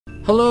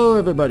Hello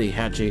everybody,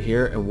 Hatchard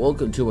here, and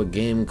welcome to a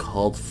game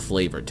called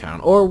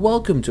Flavortown, or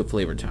welcome to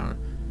Flavortown.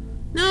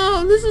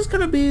 Now, this is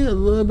gonna be a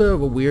little bit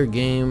of a weird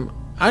game.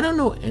 I don't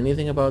know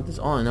anything about this.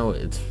 All I know,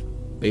 it's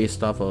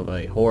based off of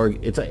a horror.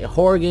 It's a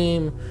horror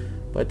game,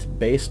 but it's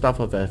based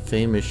off of a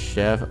famous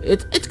chef.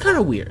 It's kind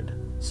of weird.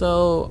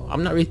 So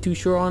I'm not really too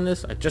sure on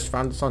this. I just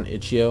found this on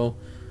itch.io.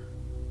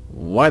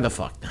 Why the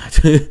fuck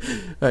not?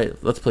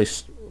 Alright, let's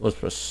press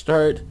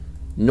start.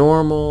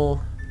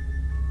 Normal.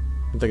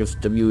 I think it's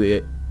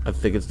I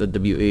think it's the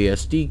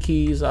WASD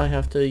keys I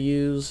have to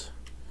use.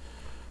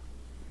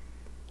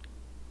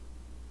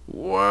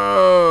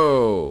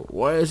 Whoa!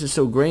 Why is it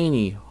so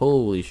grainy?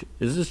 Holy shit.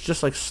 Is this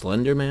just like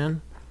Slender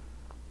Man?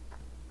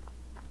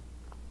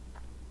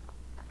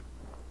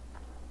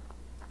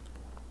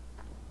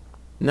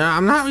 Now,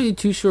 I'm not really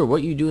too sure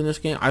what you do in this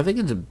game. I think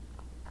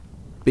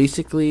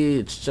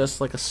it's just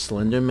like a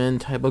Slender Man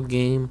type of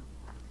game.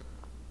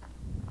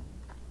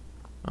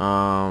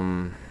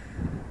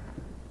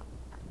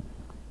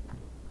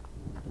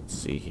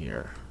 Let's see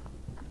here.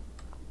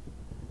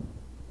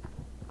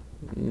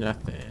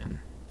 Nothing.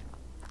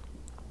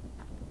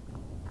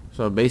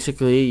 So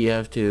basically you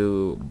have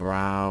to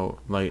browse,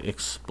 like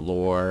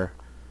explore.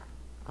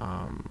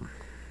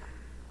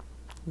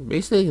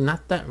 Basically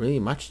not that really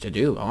much to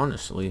do,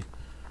 honestly.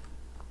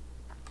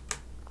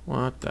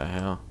 What the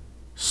hell?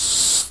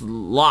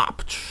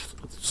 Slop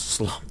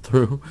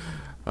through.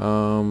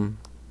 The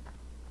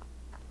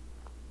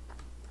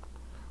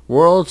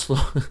world's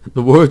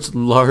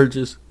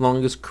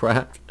longest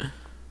craft.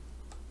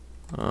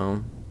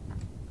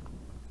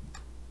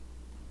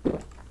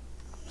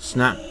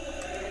 Snap.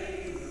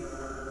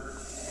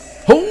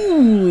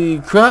 Holy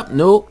crap!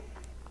 Nope.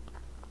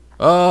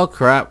 Oh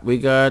crap! We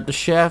got the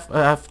chef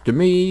after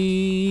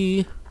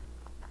me.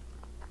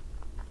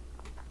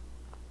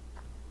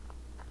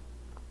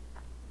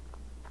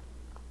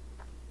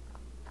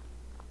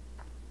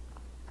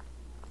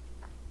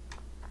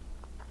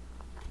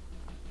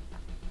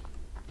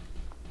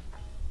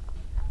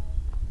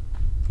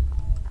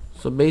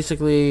 So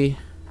basically,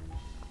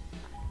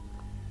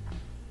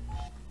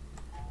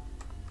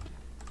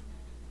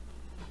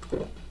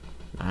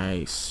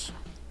 nice.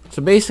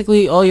 So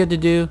basically, all you have to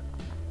do.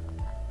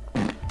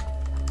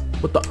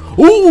 What the?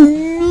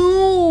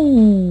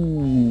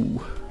 Oh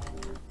no!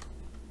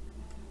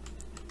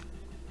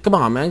 Come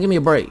on, man, give me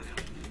a break.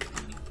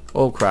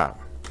 Oh crap!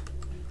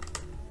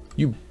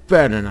 You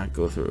better not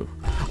go through.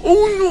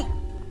 Oh no!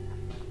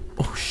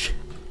 Oh shit!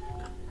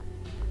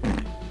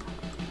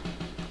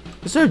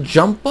 Is there a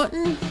jump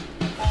button?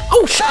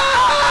 Oh shit!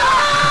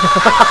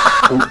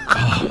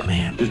 Oh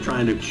man! Just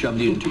trying to shove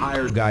the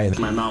entire guy in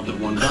my mouth at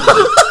one time.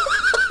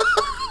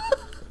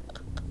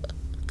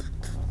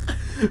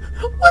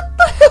 What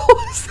the hell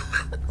was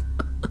that?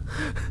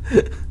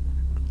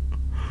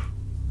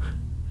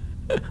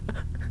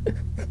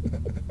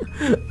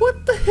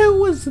 What the hell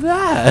was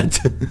that?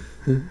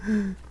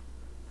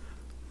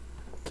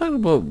 Talking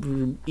about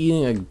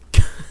eating a...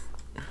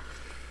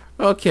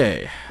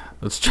 Okay,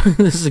 let's try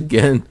this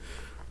again.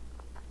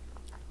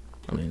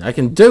 I mean, I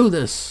can do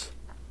this.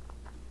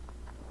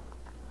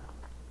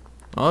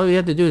 All you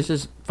have to do is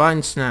just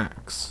find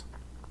snacks.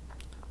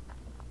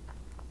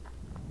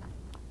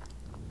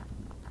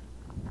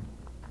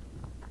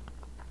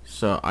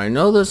 So I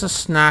know there's a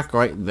snack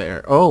right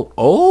there.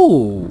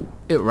 Oh,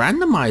 it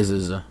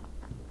randomizes.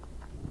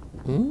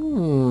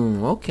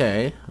 Ooh,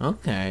 okay.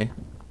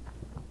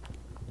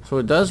 So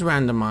it does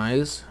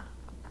randomize.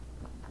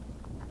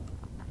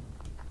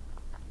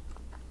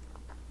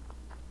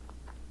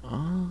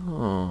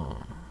 Oh,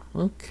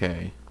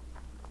 okay.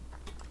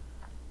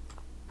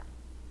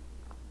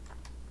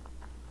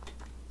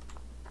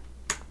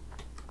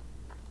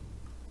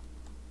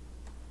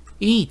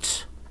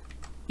 Eat.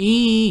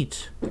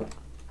 Nice.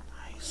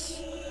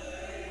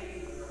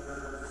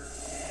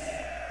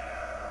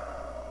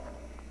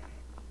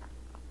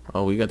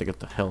 Oh, we got to get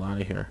the hell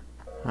out of here.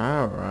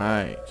 All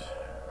right.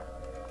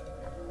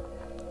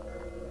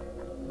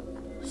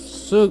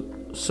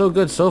 So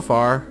good so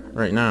far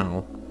right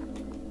now.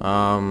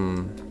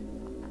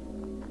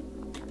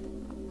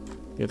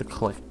 You have to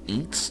collect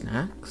 8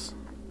 snacks.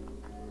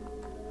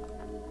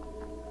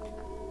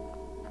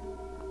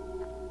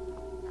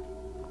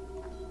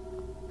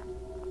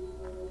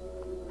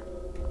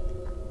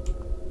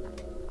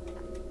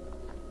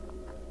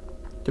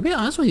 To be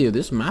honest with you,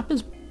 this map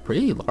is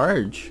pretty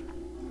large.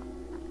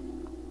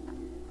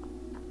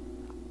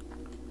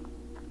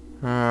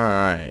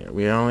 Alright,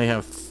 we only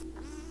have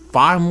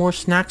 5 more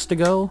snacks to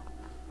go.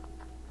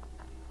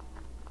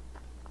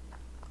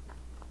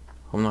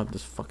 I'm not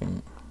this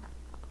fucking...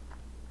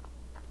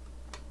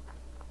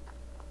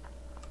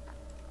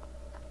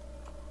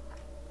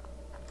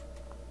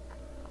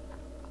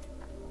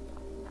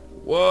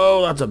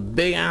 Whoa, that's a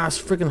big ass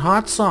freaking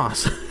hot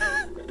sauce.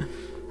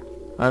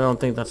 I don't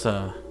think that's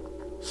a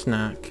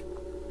snack.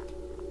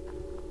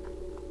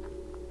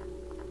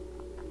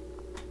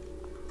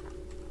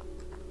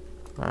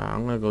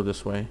 I'm gonna go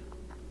this way.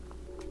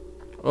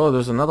 Oh,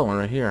 there's another one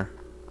right here.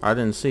 I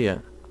didn't see it.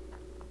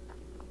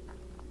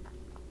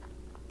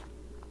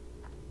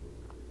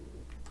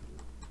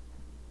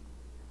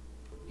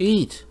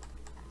 Eat.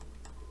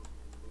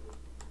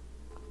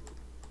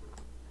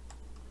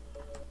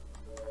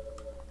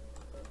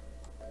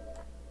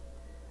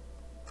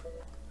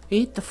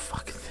 Eat the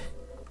fucking thing.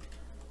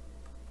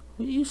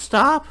 Will you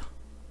stop?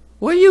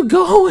 Where are you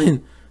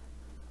going?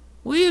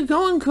 Where are you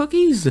going,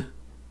 Cookies?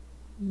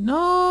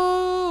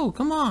 No!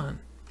 Come on.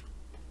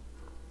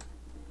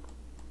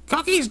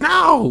 Cookies,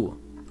 no!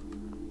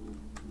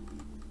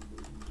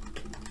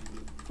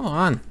 Come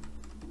on.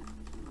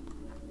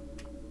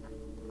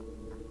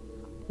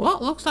 Well,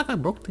 it looks like I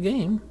broke the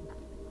game.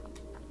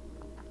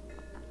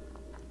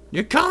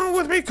 You're coming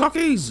with me,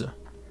 Cookies!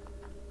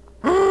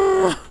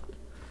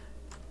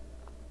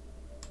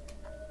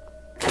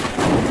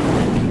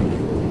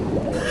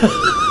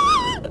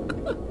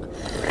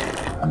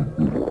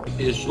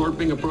 Is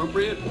slurping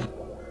appropriate?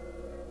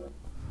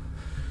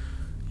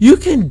 You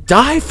can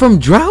die from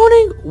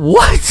drowning?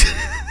 What?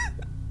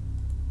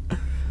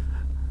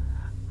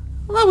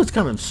 Well, that was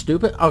kind of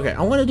stupid. Okay,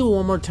 I'm gonna do it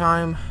one more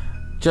time.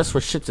 Just for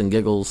shits and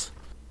giggles.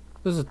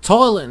 There's a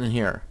toilet in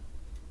here.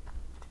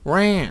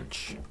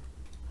 Ranch.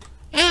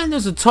 And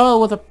there's a toilet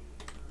with a...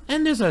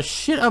 And there's a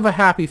shit of a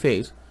happy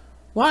face.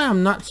 Why,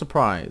 I'm not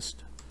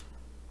surprised.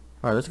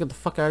 Alright, let's get the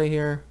fuck out of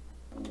here.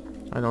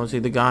 I don't see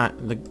the guy...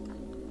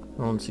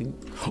 I don't see...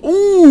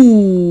 Ooh!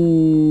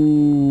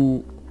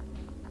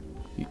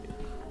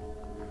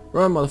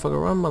 Run,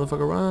 motherfucker, run,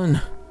 motherfucker,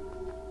 run.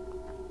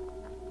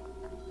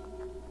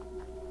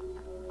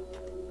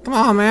 Come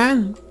on,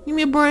 man. Give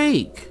me a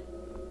break.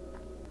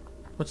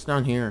 What's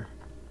down here?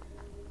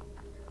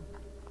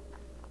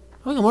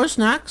 Oh, got more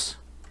snacks.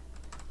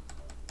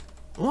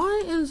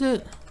 Why is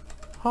it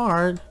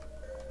hard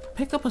to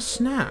pick up a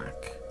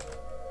snack?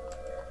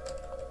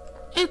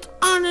 It's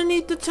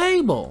underneath the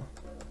table.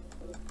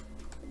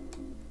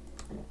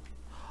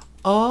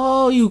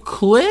 Oh, you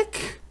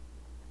click?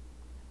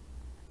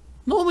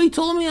 Nobody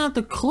told me not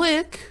to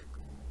click.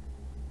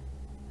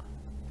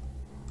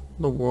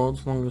 The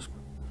world's longest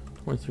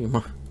 23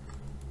 miles.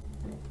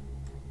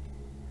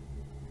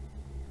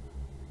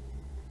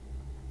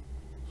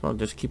 So I'll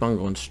just keep on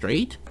going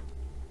straight.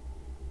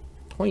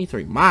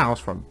 23 miles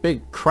for a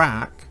big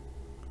crack.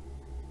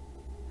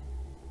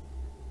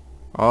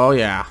 Oh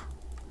yeah.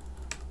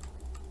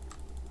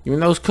 Give me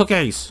those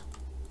cookies.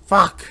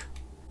 Fuck.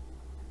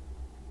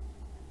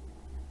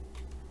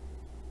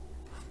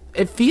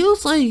 It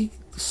feels like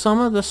some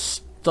of the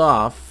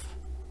stuff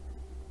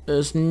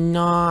is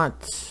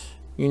not,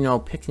 you know,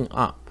 picking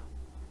up.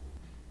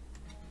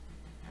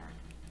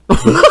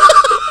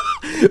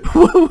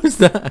 What was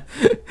that?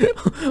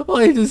 Oh,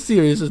 I just see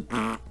it.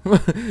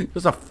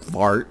 Just a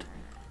fart.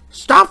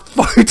 Stop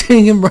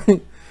farting and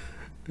running.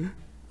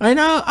 I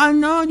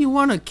know you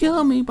want to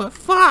kill me, but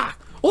fuck.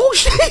 Oh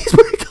shit, he's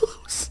pretty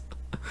close.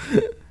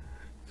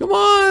 Come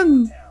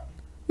on.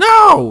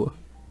 No.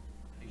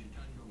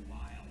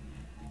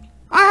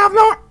 I have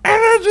no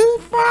energy.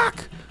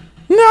 Fuck.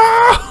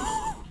 No.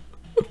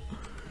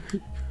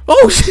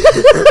 Oh shit.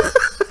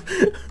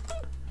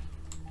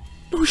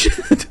 Oh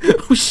shit!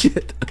 Oh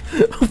shit!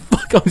 Oh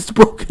fuck! I was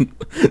broken.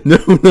 No!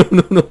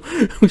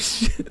 Oh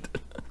shit!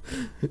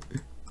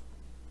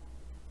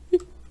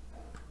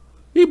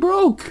 He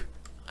broke.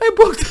 I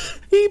broke.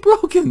 He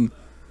broken.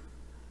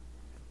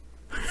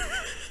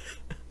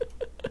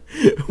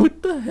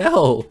 What the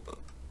hell?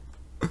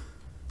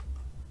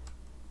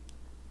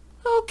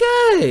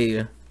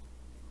 Okay.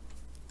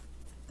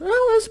 That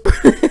was.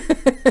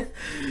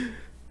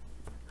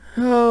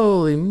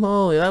 Holy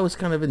moly! That was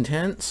kind of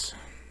intense.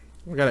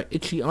 I got an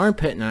itchy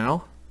armpit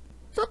now.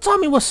 Don't tell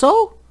me what's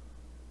so.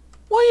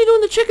 Why are you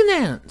doing the chicken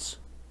dance?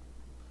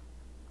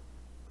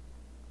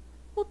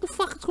 What the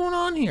fuck is going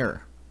on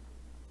here?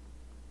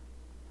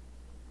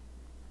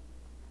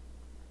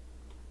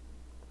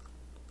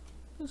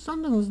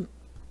 Something's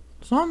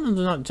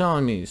not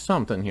telling me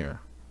something here.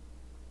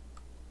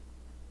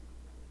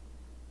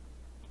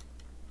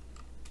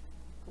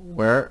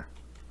 Where?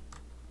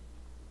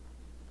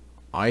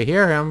 I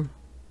hear him.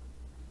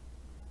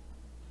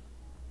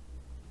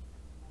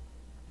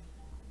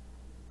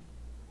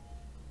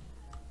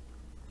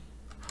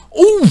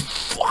 Oh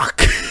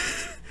fuck!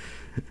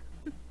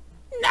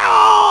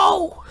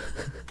 No!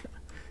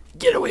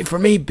 Get away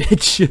from me,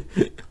 bitch!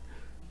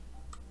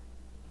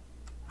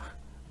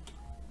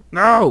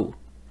 No!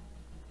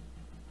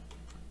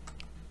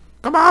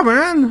 Come on,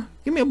 man!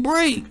 Give me a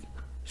break!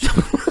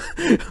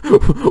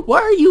 Why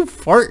are you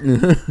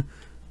farting?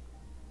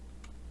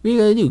 What are you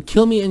gonna do?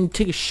 Kill me and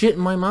take a shit in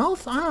my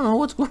mouth? I don't know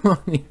what's going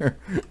on here.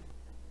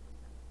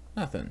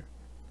 Nothing.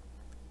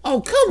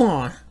 Oh, come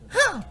on!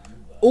 How?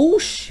 Oh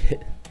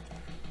shit!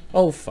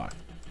 Oh fuck.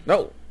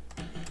 No.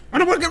 I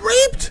don't want to get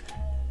raped!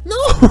 No!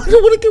 I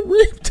don't want to get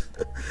raped!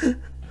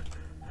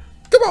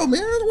 Come on,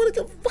 man! I don't want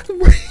to get fucking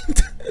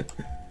raped!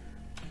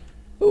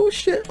 Oh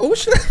shit! Oh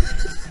shit!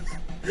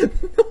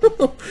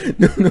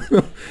 No!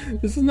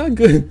 This is not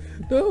good!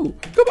 No!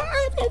 Come on!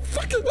 I have no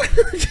fucking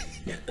energy!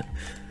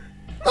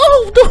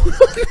 Oh! Don't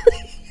look at me!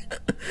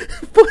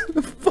 What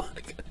the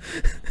fuck?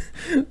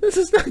 This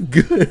is not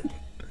good!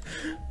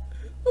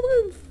 I'm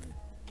gonna...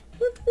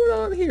 What's going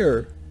on? on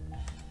here?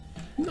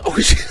 Oh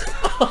shit.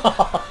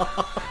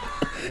 Oh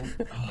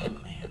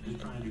man, he's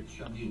trying to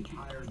shove the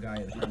entire guy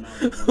in my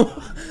mouth.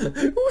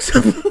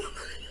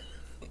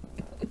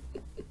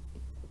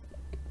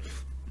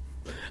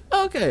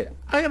 Okay,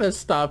 I gotta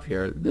stop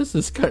here. This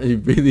is kind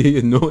of really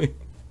annoying.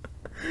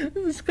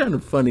 This is kind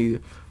of funny.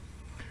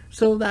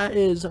 So that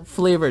is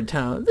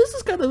Flavortown. This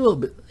is kind of a little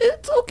bit,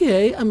 it's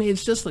okay. I mean,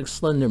 it's just like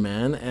Slender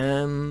Man,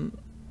 and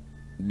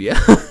yeah.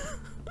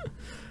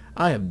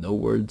 I have no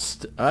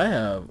words.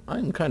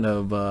 I'm kind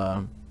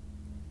of,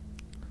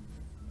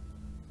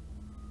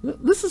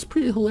 this is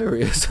pretty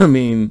hilarious. I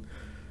mean,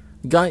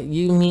 you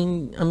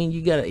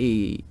got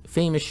a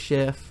famous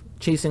chef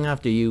chasing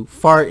after you,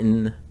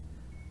 farting,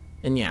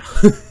 and yeah.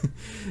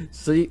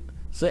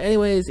 So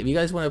anyways, if you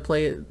guys want to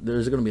play it,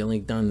 there's going to be a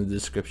link down in the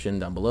description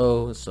down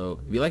below.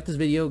 So if you like this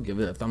video, give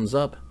it a thumbs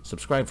up,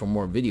 subscribe for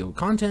more video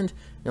content,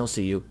 and I'll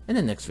see you in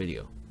the next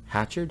video.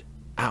 Hatchard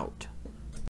out.